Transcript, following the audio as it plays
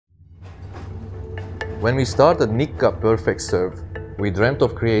When we started Nikka Perfect Serve, we dreamt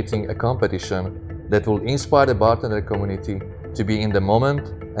of creating a competition that will inspire the bartender community to be in the moment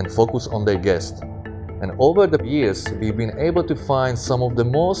and focus on their guests. And over the years, we've been able to find some of the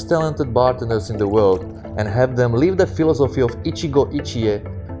most talented bartenders in the world and have them live the philosophy of Ichigo Ichie,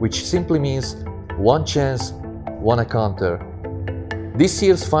 which simply means one chance, one encounter. This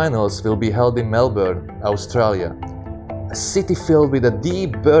year's finals will be held in Melbourne, Australia, a city filled with a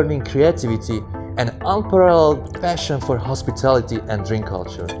deep burning creativity and unparalleled passion for hospitality and drink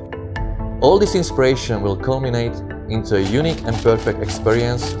culture. All this inspiration will culminate into a unique and perfect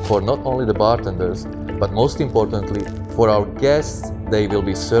experience for not only the bartenders, but most importantly for our guests they will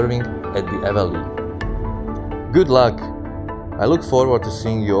be serving at the Eveli. Good luck! I look forward to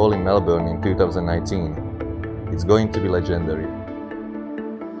seeing you all in Melbourne in 2019. It's going to be legendary.